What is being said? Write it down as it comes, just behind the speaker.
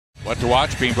What to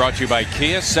watch being brought to you by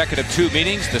Kia. Second of two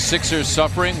meetings. The Sixers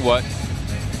suffering what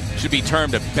should be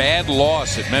termed a bad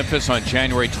loss at Memphis on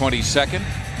January 22nd.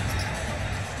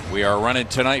 We are running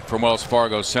tonight from Wells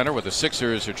Fargo Center, where the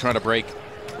Sixers are trying to break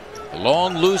a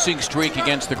long losing streak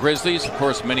against the Grizzlies. Of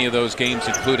course, many of those games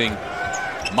including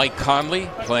Mike Conley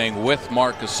playing with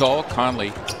Marc Gasol.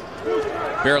 Conley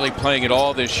barely playing at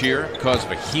all this year because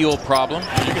of a heel problem. You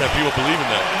can have people believe in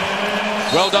that.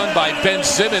 Well done by Ben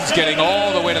Simmons, getting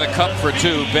all the way to the cup for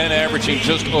two. Ben averaging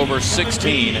just over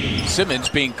 16. Simmons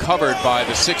being covered by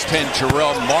the 6'10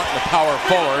 Jarrell Martin, the power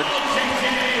forward,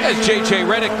 as J.J.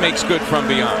 Redick makes good from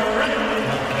beyond.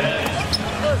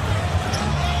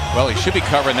 Well, he should be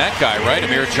covering that guy, right?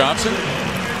 Amir Johnson,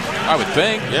 I would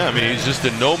think. Yeah, I mean, he's just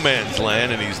in no man's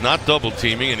land, and he's not double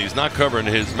teaming, and he's not covering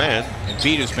his man.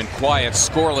 Embiid has been quiet,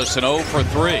 scoreless, and 0 for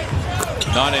 3.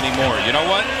 Not anymore. You know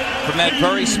what? From that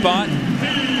very spot,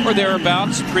 or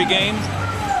thereabouts, pregame,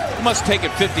 he must take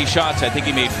it 50 shots. I think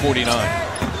he made 49.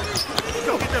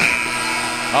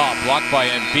 Blocked by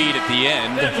Embiid at the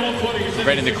end,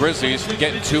 preventing the Grizzlies from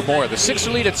getting two more. The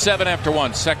Sixers lead at 7 after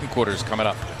 1. Second quarter is coming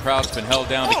up. The crowd's been held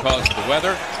down because of the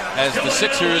weather, as the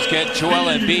Sixers get Joel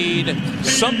Embiid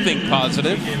something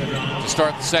positive to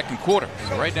start the second quarter.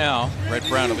 So right now, Red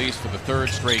Brown, at least for the third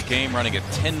straight game, running a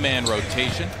 10-man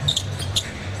rotation.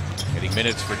 Getting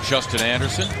minutes for Justin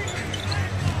Anderson.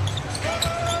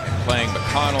 And playing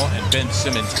McConnell and Ben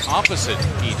Simmons opposite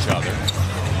each other.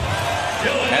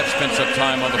 Have spent some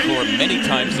time on the floor many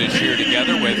times this year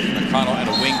together, with McConnell at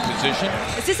a wing position.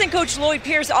 Assistant coach Lloyd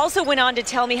Pierce also went on to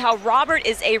tell me how Robert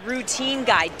is a routine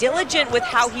guy, diligent with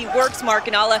how he works,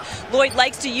 Markinala. Lloyd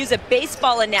likes to use a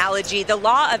baseball analogy, the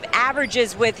law of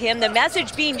averages with him. The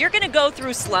message being, you're going to go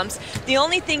through slumps. The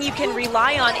only thing you can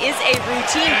rely on is a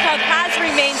routine. Puck has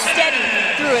remained steady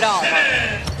through it all.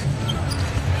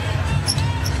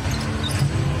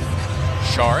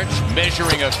 Saric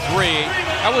measuring a 3.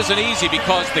 That wasn't easy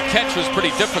because the catch was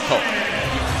pretty difficult.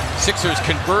 Sixers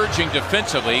converging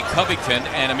defensively. Covington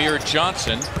and Amir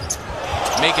Johnson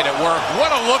making it work.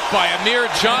 What a look by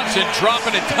Amir Johnson,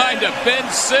 dropping it down to Ben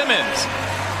Simmons.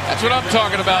 That's what I'm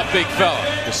talking about, big fella.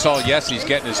 Gasol, yes, he's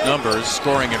getting his numbers,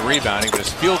 scoring and rebounding.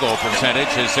 This field goal percentage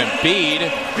as Embiid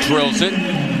drills it.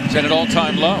 It's at an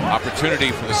all-time low.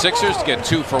 Opportunity for the Sixers to get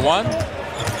 2 for 1.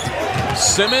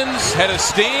 Simmons, head of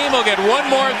steam, will get one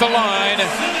more at the line.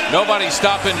 Nobody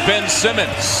stopping Ben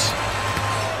Simmons.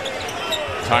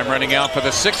 Time running out for the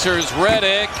Sixers.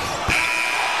 Redick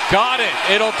got it.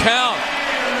 It'll count.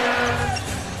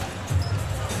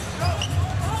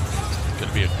 Going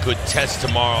to be a good test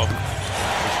tomorrow.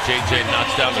 As JJ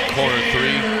knocks down the corner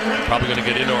 3. Probably going to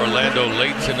get into Orlando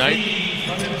late tonight.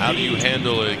 How do you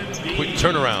handle a quick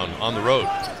turnaround on the road?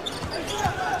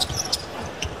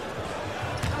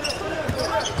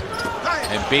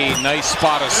 Embiid, nice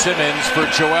spot of Simmons for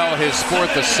Joel, his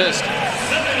 4th assist.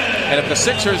 And if the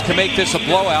Sixers can make this a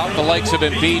blowout, the likes of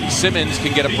Embiid and Simmons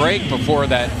can get a break before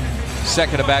that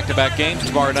second of back-to-back games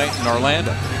tomorrow night in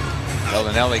Orlando.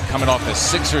 Bellinelli coming off the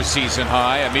Sixers season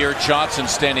high. Amir Johnson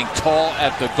standing tall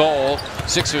at the goal.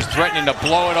 Sixers threatening to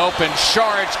blow it open.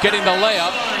 Saric getting the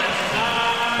layup.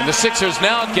 And the Sixers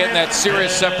now getting that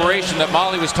serious separation that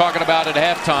Molly was talking about at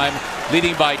halftime,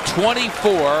 leading by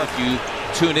 24. If you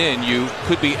tune in, you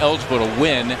could be eligible to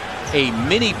win a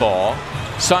mini ball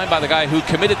signed by the guy who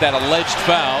committed that alleged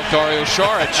foul, Dario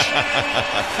Saric.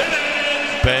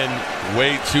 Ben,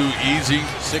 way too easy.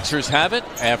 Sixers have it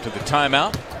after the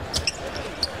timeout.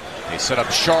 They set up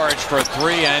Saric for a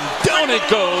 3, and down it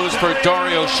goes for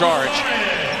Dario Saric.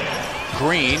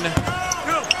 Green.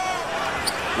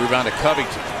 Rebound to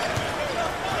Covington.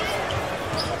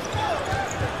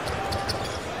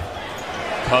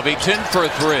 Covington for a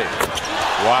 3.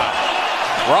 Wow.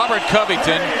 Robert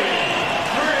Covington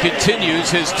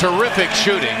continues his terrific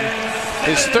shooting.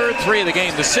 His 3rd 3 of the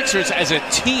game. The Sixers as a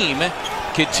team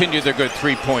continue their good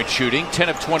 3-point shooting. 10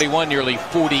 of 21, nearly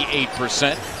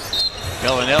 48%.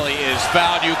 Bellinelli is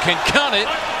fouled. You can count it.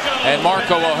 And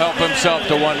Marco will help himself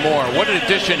to one more. What an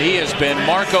addition he has been,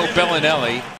 Marco Bellinelli.